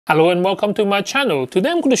Hello and welcome to my channel. Today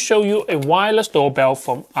I'm going to show you a wireless doorbell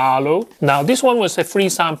from Arlo. Now this one was a free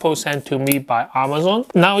sample sent to me by Amazon.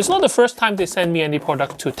 Now it's not the first time they send me any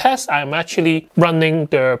product to test. I'm actually running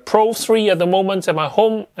the Pro 3 at the moment at my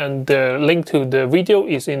home, and the link to the video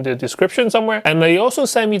is in the description somewhere. And they also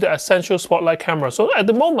sent me the Essential Spotlight camera. So at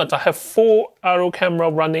the moment I have 4 Arlo camera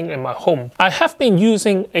running in my home. I have been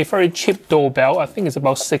using a very cheap doorbell. I think it's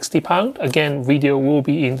about £60. Again, video will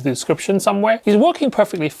be in the description somewhere. It's working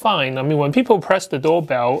perfectly fine. I mean, when people press the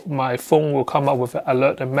doorbell, my phone will come up with an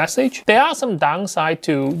alert and message. There are some downside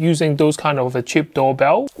to using those kind of a cheap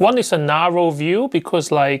doorbell. One is a narrow view because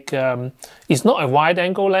it's not a wide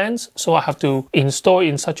angle lens, so I have to install it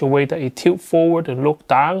in such a way that it tilt forward and look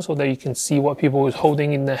down so that you can see what people is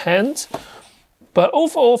holding in their hands. But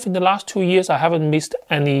overall, in the last 2 years, I haven't missed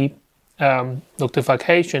any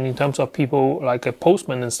notification in terms of people like a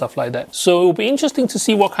postman and stuff like that. So it'll be interesting to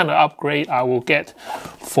see what kind of upgrade I will get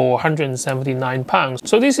for £179.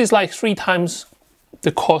 So this is like 3 times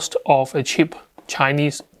the cost of a cheap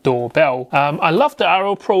Chinese doorbell. I love the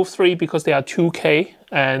Arlo Pro 3 because they are 2K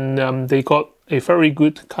and they got a very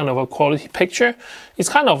good kind of a quality picture. It's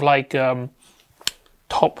kind of like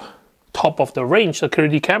top of the range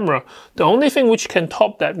security camera. The only thing which can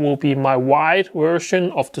top that will be my wide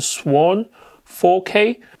version of the Swan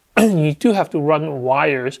 4K. You do have to run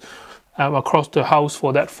wires across the house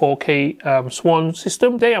for that 4K Swan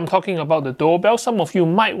system. Today I'm talking about the doorbell. Some of you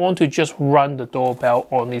might want to just run the doorbell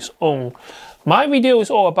on its own. My video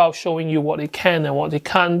is all about showing you what it can and what it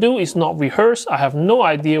can't do. It's not rehearsed. I have no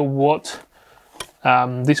idea what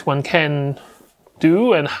this one can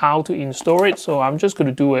do and how to install it, so I'm just going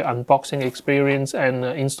to do an unboxing experience and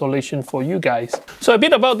installation for you guys. So a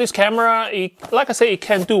bit about this camera. Like I say, it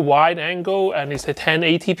can do wide angle and it's a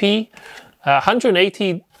 1080p,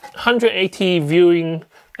 180 viewing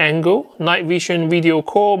angle, night vision, video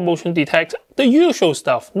call, motion detect, the usual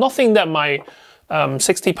stuff. Nothing that my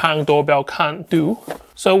 £60 doorbell can't do.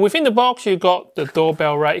 So within the box you got the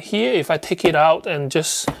doorbell right here. If I take it out and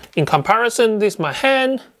just in comparison, this is my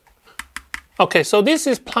hand. Okay, so this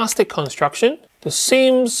is plastic construction. The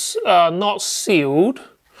seams are not sealed.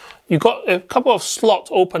 You got a couple of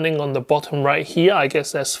slots opening on the bottom right here. I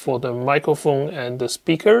guess that's for the microphone and the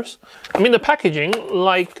speakers. I mean, the packaging,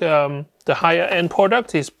 like the higher end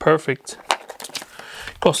product, is perfect.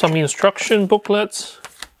 Got some instruction booklets,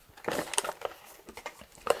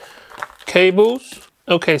 cables.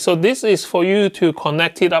 Okay, so this is for you to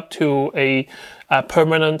connect it up to a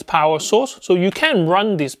permanent power source. So you can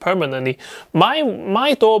run this permanently.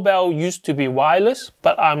 My doorbell used to be wireless,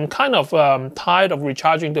 but I'm kind of tired of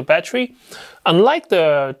recharging the battery. Unlike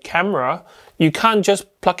the camera, you can't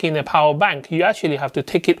just plug in a power bank. You actually have to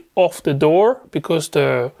take it off the door because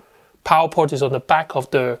the power port is on the back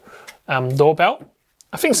of the doorbell.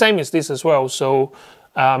 I think same as this as well. So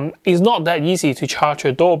it's not that easy to charge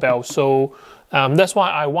a doorbell. So that's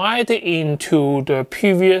why I wired it into the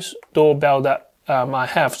previous doorbell that I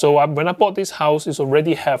have. So when I bought this house, it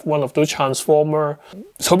already have one of those transformer.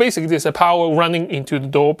 So basically there's a power running into the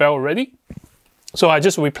doorbell already. So I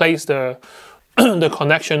just replaced the the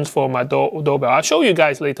connections for my doorbell. I'll show you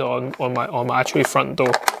guys later on my actually front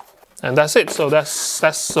door. And that's it. So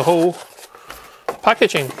that's the whole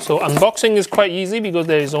packaging. So unboxing is quite easy because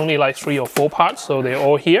there is only like 3 or 4 parts, so they're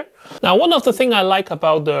all here. Now, one of the things I like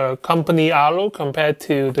about the company Arlo compared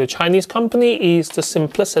to the Chinese company is the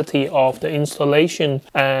simplicity of the installation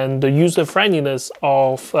and the user friendliness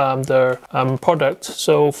of the product.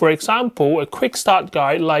 So for example, a quick start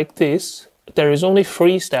guide like this, there is only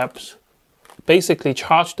 3 steps. Basically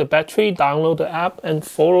charge the battery, download the app, and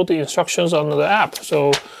follow the instructions on the app.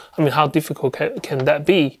 So I mean, how difficult can that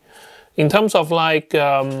be? In terms of like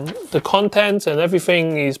the contents and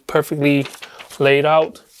everything is perfectly laid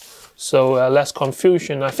out, so less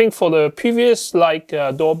confusion. I think for the previous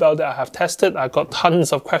doorbell that I have tested, I got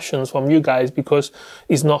tons of questions from you guys because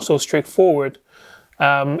it's not so straightforward.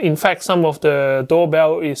 In fact, some of the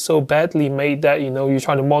doorbell is so badly made that, you know, you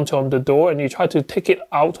try to monitor on the door and you try to take it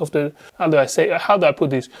out of the, how do I put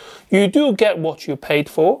this? You do get what you paid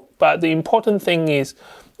for, but the important thing is,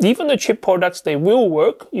 even the cheap products, they will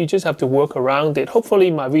work. You just have to work around it. Hopefully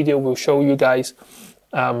my video will show you guys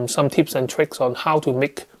some tips and tricks on how to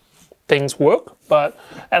make things work. But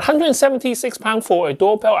at £176 for a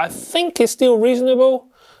doorbell, I think it's still reasonable.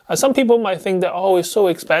 Some people might think that, oh, it's so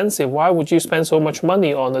expensive. Why would you spend so much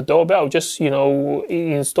money on a doorbell? Just, you know,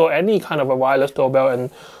 install any kind of a wireless doorbell and,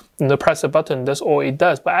 you know, press a button. That's all it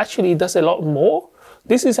does. But actually, it does a lot more.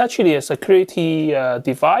 This is actually a security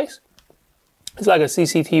device. It's like a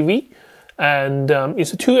CCTV. And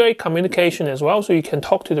it's a two-way communication as well, so you can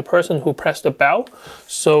talk to the person who pressed the bell.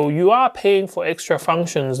 So you are paying for extra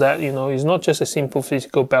functions that, you know, is not just a simple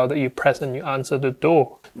physical bell that you press and you answer the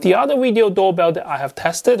door. The other video doorbell that I have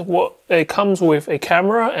tested, it comes with a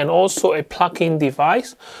camera and also a plug-in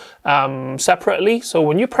device separately. So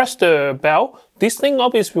when you press the bell, this thing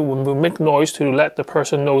obviously will make noise to let the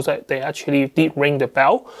person know that they actually did ring the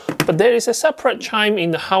bell. But there is a separate chime in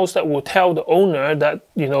the house that will tell the owner that,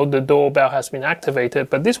 you know, the doorbell has been activated.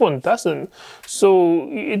 But this one doesn't. So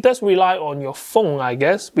it does rely on your phone, I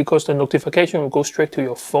guess, because the notification will go straight to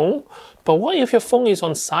your phone. But what if your phone is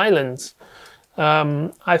on silence?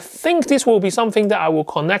 I think this will be something that I will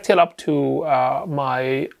connect it up to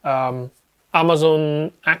my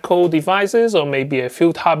Amazon Echo devices, or maybe a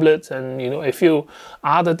few tablets and, you know, a few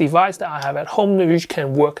other devices that I have at home which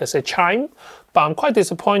can work as a chime. But I'm quite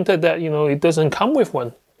disappointed that, you know, it doesn't come with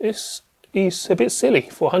one. It's a bit silly.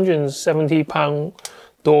 For £170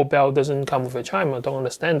 doorbell doesn't come with a chime. I don't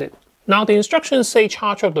understand it. Now the instructions say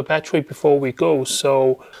charge up the battery before we go.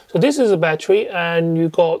 So this is a battery, and you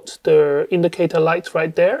got the indicator lights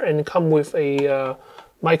right there, and it come with a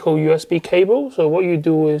micro USB cable. So what you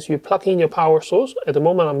do is you plug in your power source. At the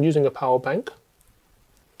moment I'm using a power bank.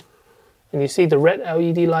 And you see the red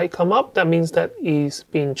LED light come up. That means that is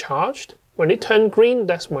being charged. When it turns green,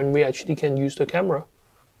 that's when we actually can use the camera.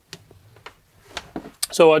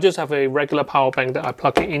 So I just have a regular power bank that I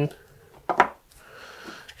plug it in.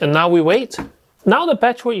 And now we wait. Now the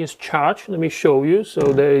battery is charged. Let me show you. So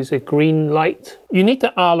there is a green light. You need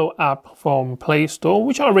the Arlo app from Play Store,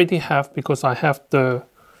 which I already have because I have the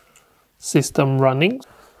system running.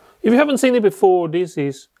 If you haven't seen it before, this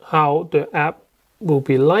is how the app will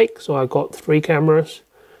be like. So I got 3 cameras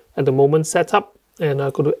at the moment set up, and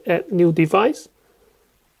I got to add new device.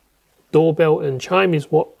 Doorbell and chime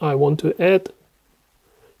is what I want to add,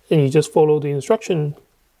 and you just follow the instruction.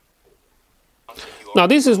 Now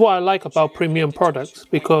this is what I like about premium products,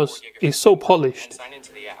 because it's so polished.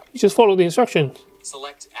 You just follow the instructions.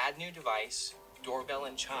 Select add new device, doorbell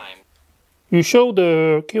and chime. You show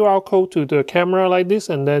the QR code to the camera like this,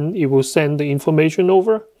 and then it will send the information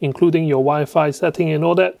over, including your Wi-Fi setting and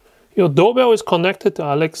all that. Your doorbell is connected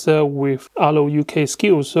to Alexa with Arlo UK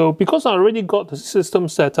skills. So because I already got the system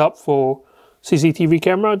set up for CCTV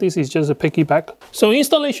camera, this is just a piggyback. So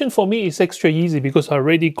installation for me is extra easy because I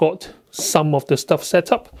already got some of the stuff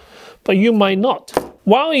set up, but you might not.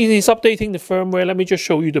 While it is updating the firmware, let me just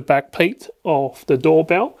show you the back plate of the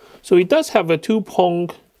doorbell. So it does have a 2-prong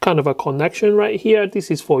kind of a connection right here. This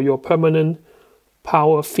is for your permanent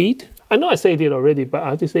power feed. I know I said it already, but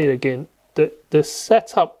I'll just say it again. The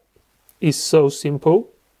setup is so simple.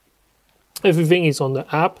 Everything is on the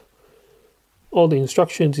app. All the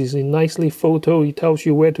instructions is in nicely photo. It tells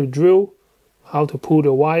you where to drill, how to pull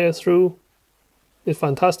the wire through. It's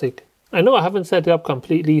fantastic. I know I haven't set it up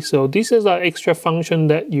completely, so this is an extra function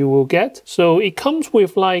that you will get. So it comes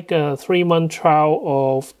with like a 3-month trial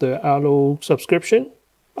of the Arlo subscription.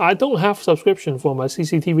 I don't have subscription for my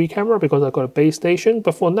CCTV camera because I got a base station,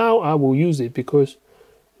 but for now I will use it because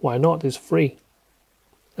why not? It's free.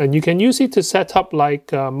 And you can use it to set up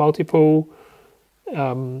like multiple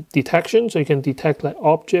detection, so you can detect like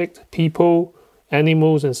object, people,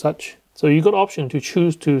 animals and such. So you got option to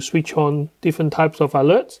choose to switch on different types of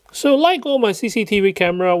alerts. So like all my CCTV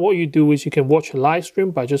camera, what you do is you can watch a live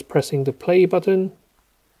stream by just pressing the play button.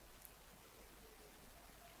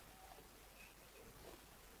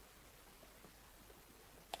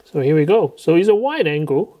 So here we go. So it's a wide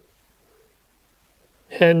angle,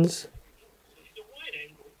 hence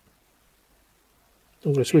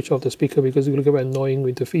I'm going to switch off the speaker because it's going to get annoying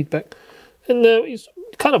with the feedback. And it's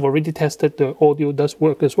kind of already tested, the audio does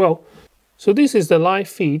work as well. So this is the live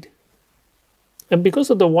feed. And because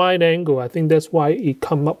of the wide angle, I think that's why it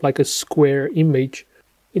come up like a square image.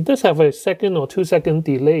 It does have a 1 or 2 second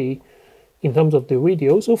delay in terms of the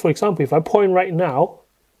video. So for example, if I point right now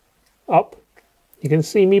up, you can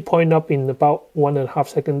see me point up in about 1.5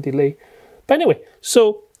 second delay. But anyway,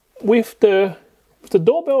 so with the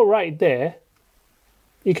doorbell right there,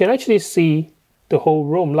 you can actually see the whole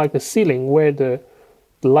room, like the ceiling where the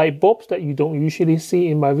light bulbs that you don't usually see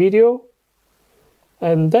in my video.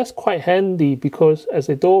 And that's quite handy because as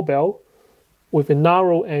a doorbell, with a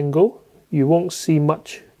narrow angle, you won't see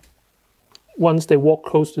much once they walk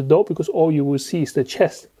close to the door because all you will see is the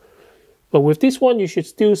chest. But with this one, you should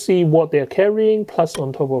still see what they're carrying, plus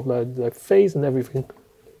on top of the face and everything.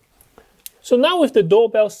 So now with the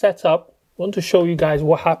doorbell set up, I want to show you guys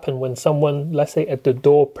what happened when someone, let's say at the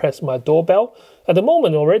door, press my doorbell. At the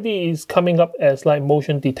moment already is coming up as like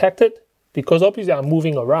motion detected because obviously I'm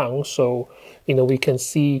moving around, so you know we can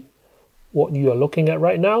see what you are looking at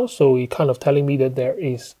right now. So it's kind of telling me that there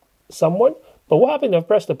is someone. But what happened if I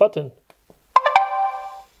press the button?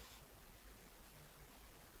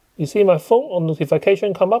 You see my phone on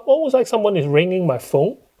notification come up, almost like someone is ringing my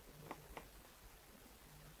phone.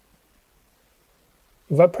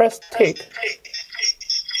 If I press tick,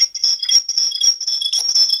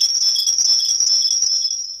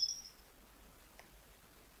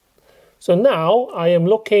 so now I am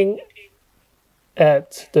looking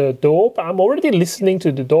at the door, but I'm already listening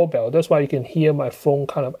to the doorbell. That's why you can hear my phone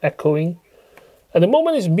kind of echoing. At the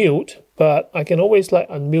moment it's mute, but I can always like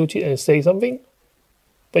unmute it and say something.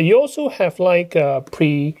 But you also have like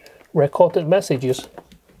pre-recorded messages.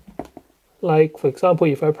 Like for example,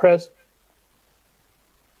 if I press,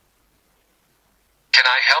 "Can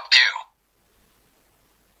I help you?"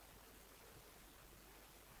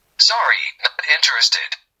 "Sorry, not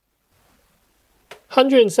interested."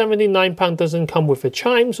 £179 doesn't come with a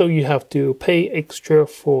chime, so you have to pay extra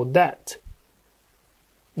for that.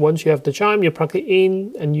 Once you have the chime, you plug it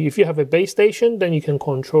in, and if you have a base station, then you can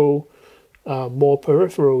control more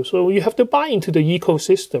peripherals. So you have to buy into the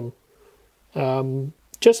ecosystem.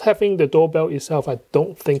 Just having the doorbell itself, I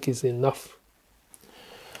don't think is enough.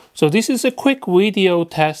 So this is a quick video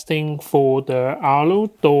testing for the Arlo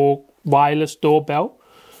wireless doorbell.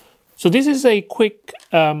 So this is a quick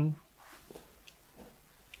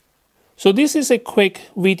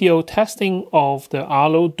video testing of the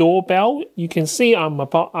Arlo doorbell. You can see I'm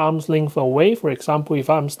about arm's length away. For example, if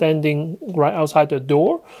I'm standing right outside the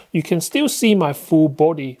door, you can still see my full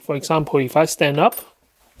body. For example, if I stand up.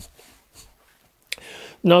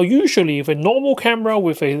 Now, usually with a normal camera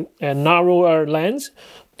with a narrower lens,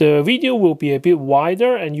 the video will be a bit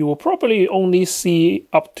wider and you will probably only see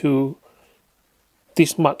up to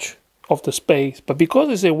this much of the space. But because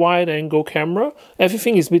it's a wide angle camera,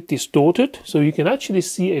 everything is a bit distorted, so you can actually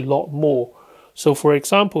see a lot more. So for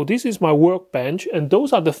example, this is my workbench, and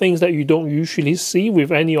those are the things that you don't usually see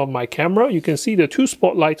with any of my camera. You can see the 2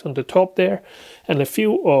 spotlights on the top there and a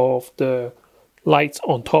few of the lights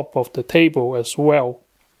on top of the table as well.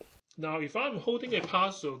 Now, if I'm holding a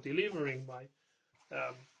parcel, delivering my,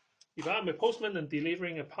 if I'm a postman and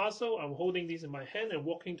delivering a parcel, I'm holding this in my hand and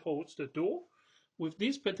walking towards the door. With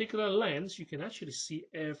this particular lens, you can actually see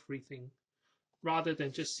everything rather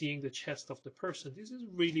than just seeing the chest of the person. This is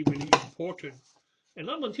really, really important. And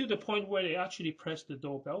up until the point where they actually press the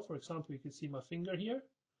doorbell, for example, you can see my finger here,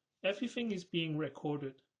 everything is being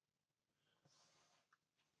recorded.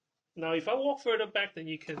 Now, if I walk further back, then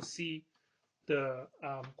you can see the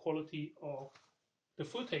quality of the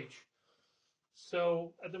footage.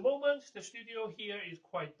 So at the moment, the studio here is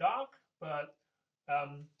quite dark, but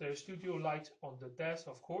there's studio light on the desk,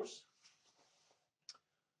 of course.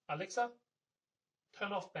 Alexa,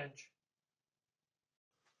 turn off bench.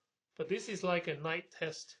 But this is like a night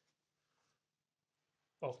test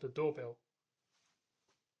of the doorbell.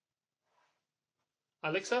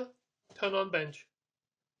 Alexa, turn on bench.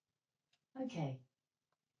 Okay.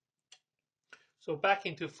 So back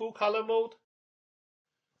into full color mode.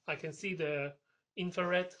 I can see the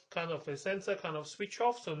infrared kind of a sensor kind of switch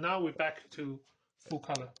off. So now we're back to full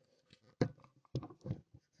color.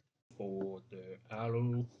 For the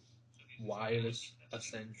Arlo wireless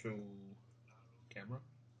essential camera,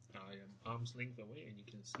 I am arm's length away, and you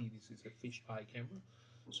can see this is a fisheye camera,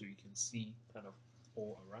 so you can see kind of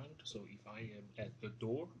all around. So if I am at the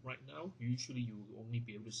door right now, usually you will only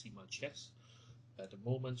be able to see my chest. At the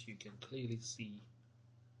moment, you can clearly see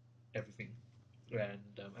everything,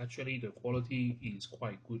 and actually the quality is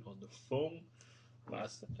quite good on the phone,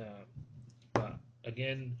 but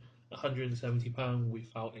again, £170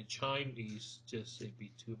 without a chime is just a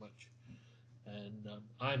bit too much. And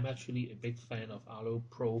I'm actually a big fan of Arlo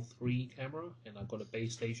Pro 3 camera, and I've got a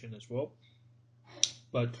base station as well.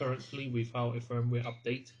 But currently, without a firmware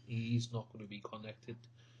update, it is not going to be connected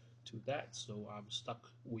to that. So I'm stuck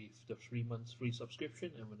with the 3 months free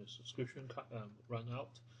subscription, and when the subscription run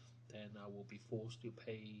out, then I will be forced to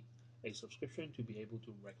pay a subscription to be able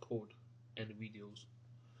to record any videos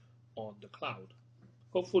on the cloud.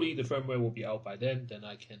 Hopefully the firmware will be out by then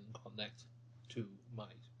I can connect to my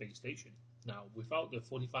base station. Now, without the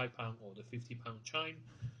 £45 or the £50 chime,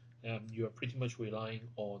 you are pretty much relying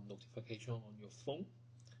on notification on your phone.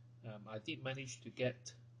 I did manage to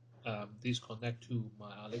get this connect to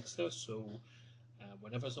my Alexa, so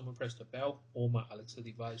whenever someone presses the bell, all my Alexa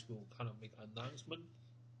device will kind of make an announcement.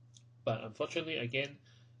 But unfortunately, again,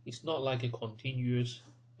 it's not like a continuous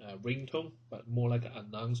ringtone, but more like an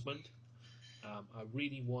announcement. I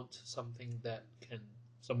really want something that can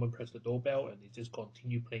someone press the doorbell and it just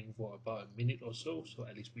continue playing for about a minute or so, so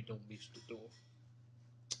at least we don't miss the door.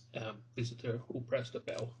 visitor who pressed the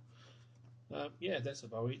bell. Yeah, that's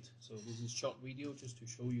about it. So this is short video just to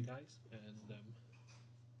show you guys and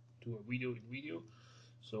do a video in video.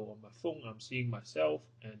 So on my phone I'm seeing myself,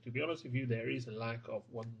 and to be honest with you, there is a lag of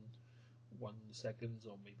one second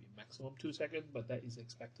or maybe maximum 2 seconds, but that is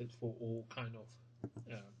expected for all kind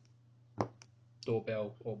of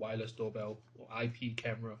doorbell or wireless doorbell or IP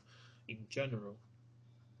camera in general.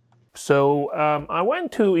 So I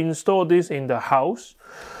went to install this in the house.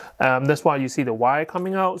 That's why you see the wire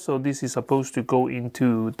coming out. So this is supposed to go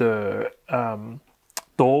into the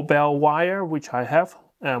doorbell wire, which I have,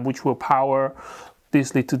 which will power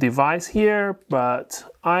this little device here. But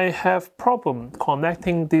I have problem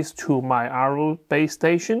connecting this to my Arlo base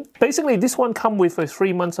station. Basically, this one comes with a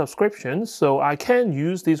 3-month subscription, so I can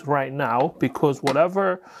use this right now because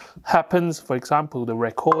whatever happens, for example, the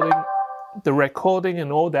recording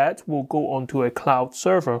and all that will go onto a cloud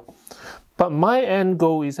server. But my end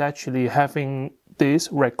goal is actually having this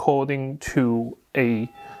recording to a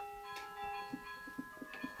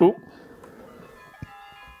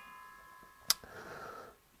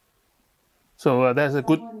So that's a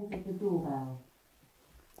good.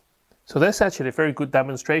 So that's actually a very good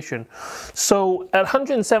demonstration. So at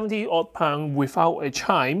 170 odd pound without a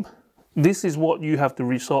chime, this is what you have to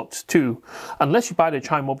resort to. Unless you buy the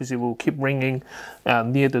chime, obviously it will keep ringing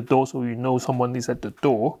near the door, so you know someone is at the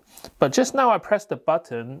door. But just now I pressed the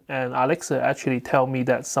button and Alexa actually tell me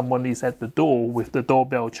that someone is at the door with the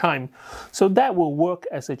doorbell chime. So that will work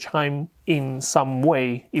as a chime in some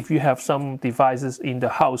way if you have some devices in the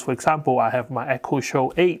house. For example, I have my Echo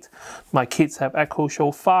Show 8, my kids have Echo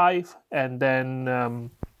Show 5, and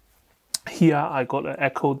then here I got an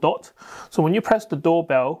Echo Dot. So when you press the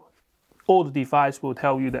doorbell, all the device will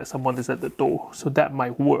tell you that someone is at the door, so that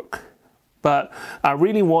might work. But I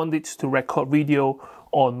really want it to record video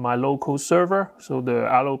on my local server, so the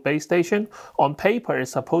Arlo base station. On paper,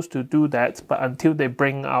 it's supposed to do that, but until they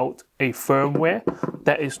bring out a firmware,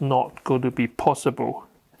 that is not going to be possible.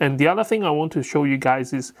 And the other thing I want to show you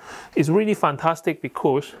guys is really fantastic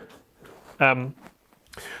because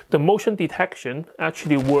the motion detection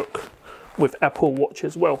actually works with Apple Watch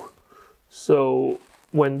as well. So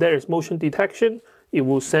when there is motion detection, it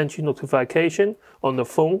will send you notification on the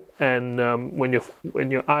phone, and when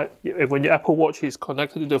your Apple Watch is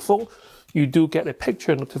connected to the phone, you do get a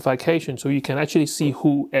picture notification, so you can actually see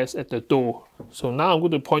who is at the door. So now I'm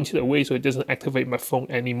going to point it away so it doesn't activate my phone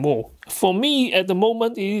anymore. For me, at the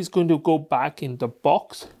moment, it is going to go back in the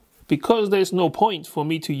box because there's no point for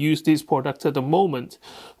me to use this product at the moment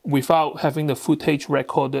without having the footage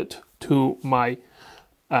recorded to my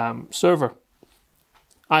server.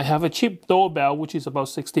 I have a cheap doorbell which is about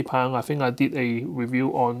 £60. I think I did a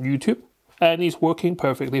review on YouTube, and it's working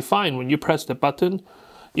perfectly fine. When you press the button,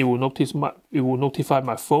 it will notify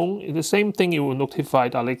my phone. The same thing, it will notify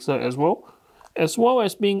Alexa as well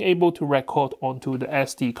as being able to record onto the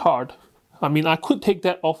SD card. I mean, I could take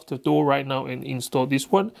that off the door right now and install this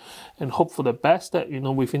one, and hope for the best that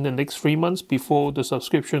within the next 3 months before the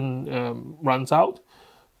subscription runs out,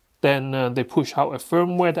 then they push out a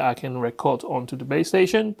firmware that I can record onto the base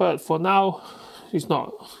station. But for now, it's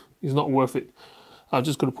not worth it. I'm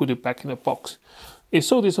just going to put it back in the box. It's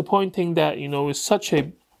so disappointing that it's such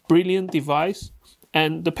a brilliant device,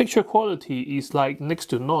 and the picture quality is like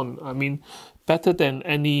next to none. I mean, better than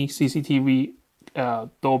any CCTV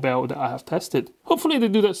doorbell that I have tested. Hopefully they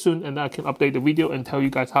do that soon and I can update the video and tell you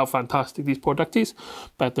guys how fantastic this product is.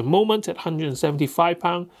 But at the moment, at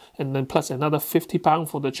 £175 and then plus another £50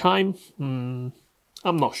 for the chime,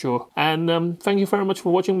 I'm not sure. And thank you very much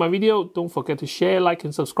for watching my video. Don't forget to share, like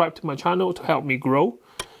and subscribe to my channel to help me grow.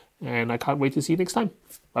 And I can't wait to see you next time.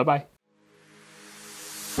 Bye bye.